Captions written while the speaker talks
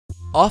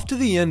After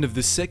the end of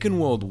the Second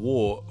World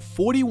War,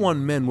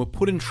 41 men were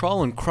put in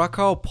trial in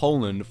Krakow,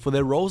 Poland for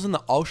their roles in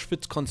the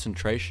Auschwitz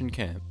concentration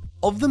camp.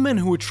 Of the men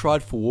who were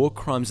tried for war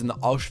crimes in the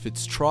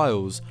Auschwitz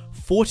trials,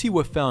 40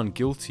 were found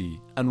guilty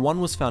and 1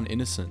 was found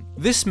innocent.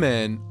 This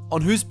man,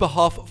 on whose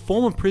behalf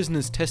former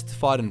prisoners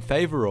testified in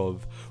favour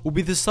of, will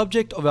be the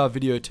subject of our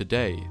video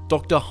today,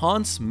 Dr.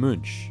 Hans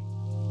Münch.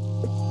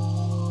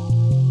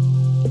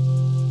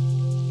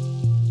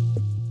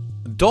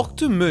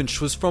 Dr.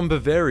 Münch was from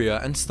Bavaria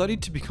and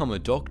studied to become a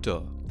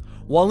doctor.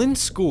 While in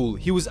school,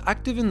 he was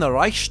active in the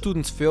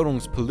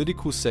Reichsstudentenführung's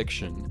political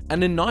section,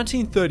 and in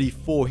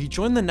 1934 he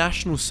joined the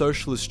National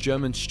Socialist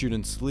German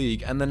Students'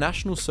 League and the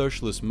National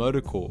Socialist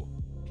Motor Corps.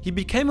 He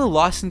became a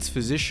licensed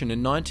physician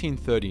in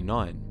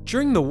 1939.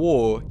 During the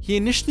war, he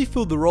initially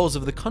filled the roles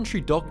of the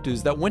country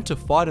doctors that went to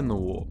fight in the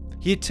war.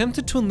 He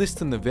attempted to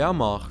enlist in the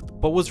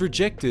Wehrmacht, but was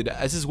rejected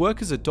as his work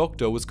as a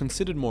doctor was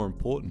considered more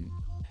important.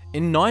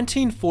 In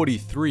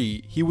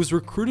 1943, he was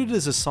recruited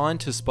as a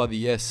scientist by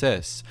the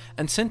SS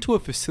and sent to a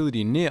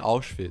facility near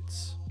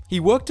Auschwitz.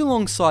 He worked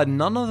alongside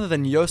none other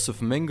than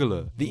Josef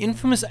Mengele, the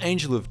infamous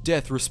angel of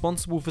death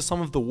responsible for some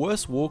of the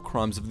worst war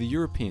crimes of the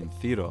European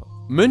theatre.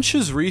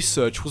 Münch's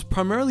research was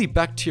primarily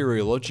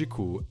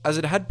bacteriological, as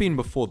it had been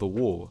before the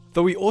war,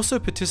 though he also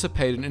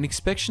participated in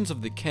inspections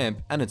of the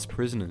camp and its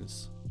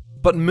prisoners.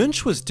 But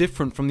Münch was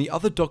different from the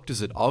other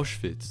doctors at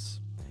Auschwitz.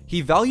 He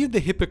valued the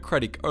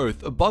Hippocratic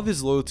Oath above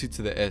his loyalty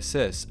to the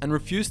SS and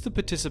refused to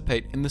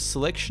participate in the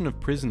selection of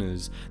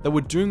prisoners that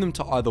would doom them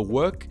to either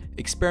work,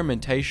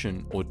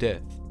 experimentation, or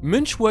death.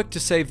 Münch worked to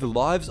save the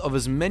lives of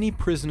as many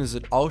prisoners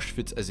at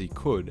Auschwitz as he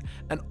could,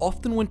 and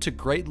often went to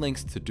great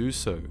lengths to do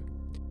so.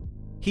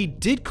 He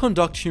did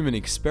conduct human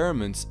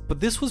experiments, but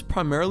this was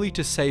primarily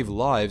to save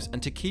lives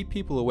and to keep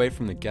people away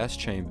from the gas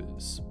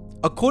chambers.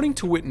 According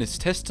to witness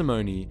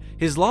testimony,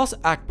 his last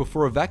act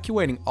before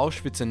evacuating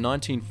Auschwitz in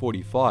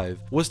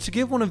 1945 was to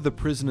give one of the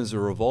prisoners a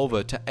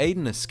revolver to aid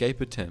an escape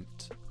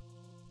attempt.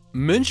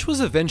 Münch was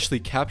eventually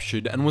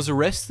captured and was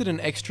arrested and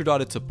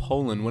extradited to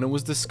Poland when it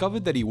was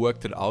discovered that he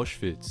worked at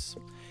Auschwitz.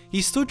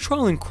 He stood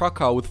trial in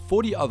Krakow with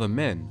 40 other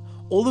men,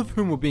 all of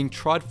whom were being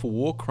tried for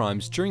war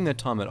crimes during their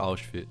time at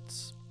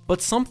Auschwitz.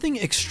 But something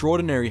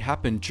extraordinary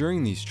happened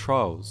during these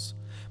trials.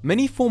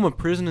 Many former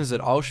prisoners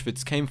at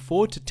Auschwitz came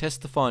forward to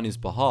testify on his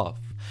behalf,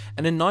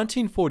 and in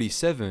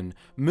 1947,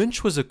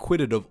 Münch was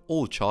acquitted of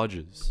all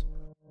charges.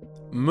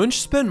 Münch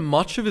spent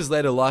much of his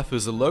later life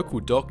as a local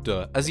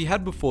doctor, as he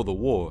had before the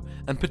war,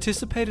 and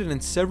participated in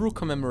several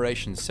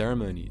commemoration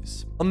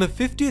ceremonies. On the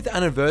 50th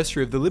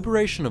anniversary of the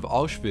liberation of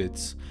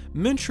Auschwitz,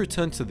 Münch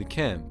returned to the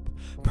camp,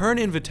 per an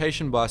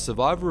invitation by a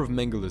survivor of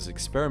Mengele's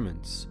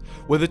experiments,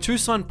 where the two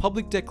signed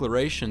public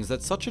declarations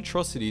that such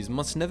atrocities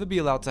must never be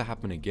allowed to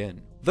happen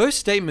again. Those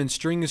statements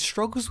during his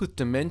struggles with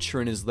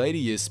dementia in his later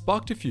years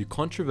sparked a few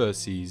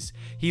controversies.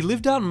 He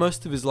lived out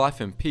most of his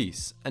life in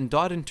peace and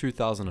died in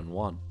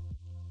 2001.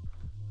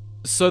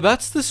 So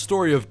that's the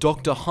story of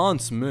Dr.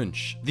 Hans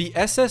Münch, the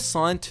SS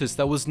scientist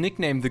that was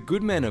nicknamed the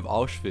Good Man of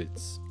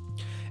Auschwitz.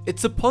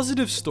 It's a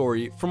positive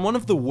story from one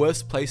of the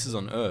worst places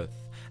on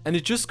earth, and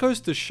it just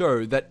goes to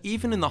show that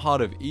even in the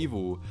heart of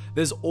evil,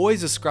 there's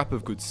always a scrap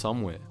of good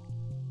somewhere.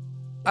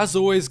 As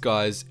always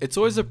guys, it's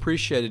always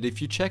appreciated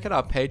if you check out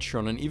our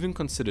Patreon and even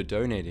consider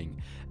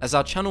donating, as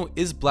our channel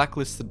is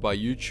blacklisted by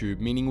YouTube,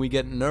 meaning we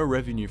get no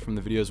revenue from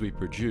the videos we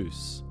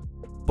produce.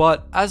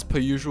 But as per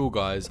usual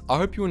guys, I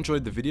hope you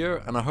enjoyed the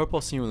video and I hope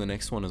I'll see you in the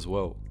next one as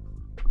well.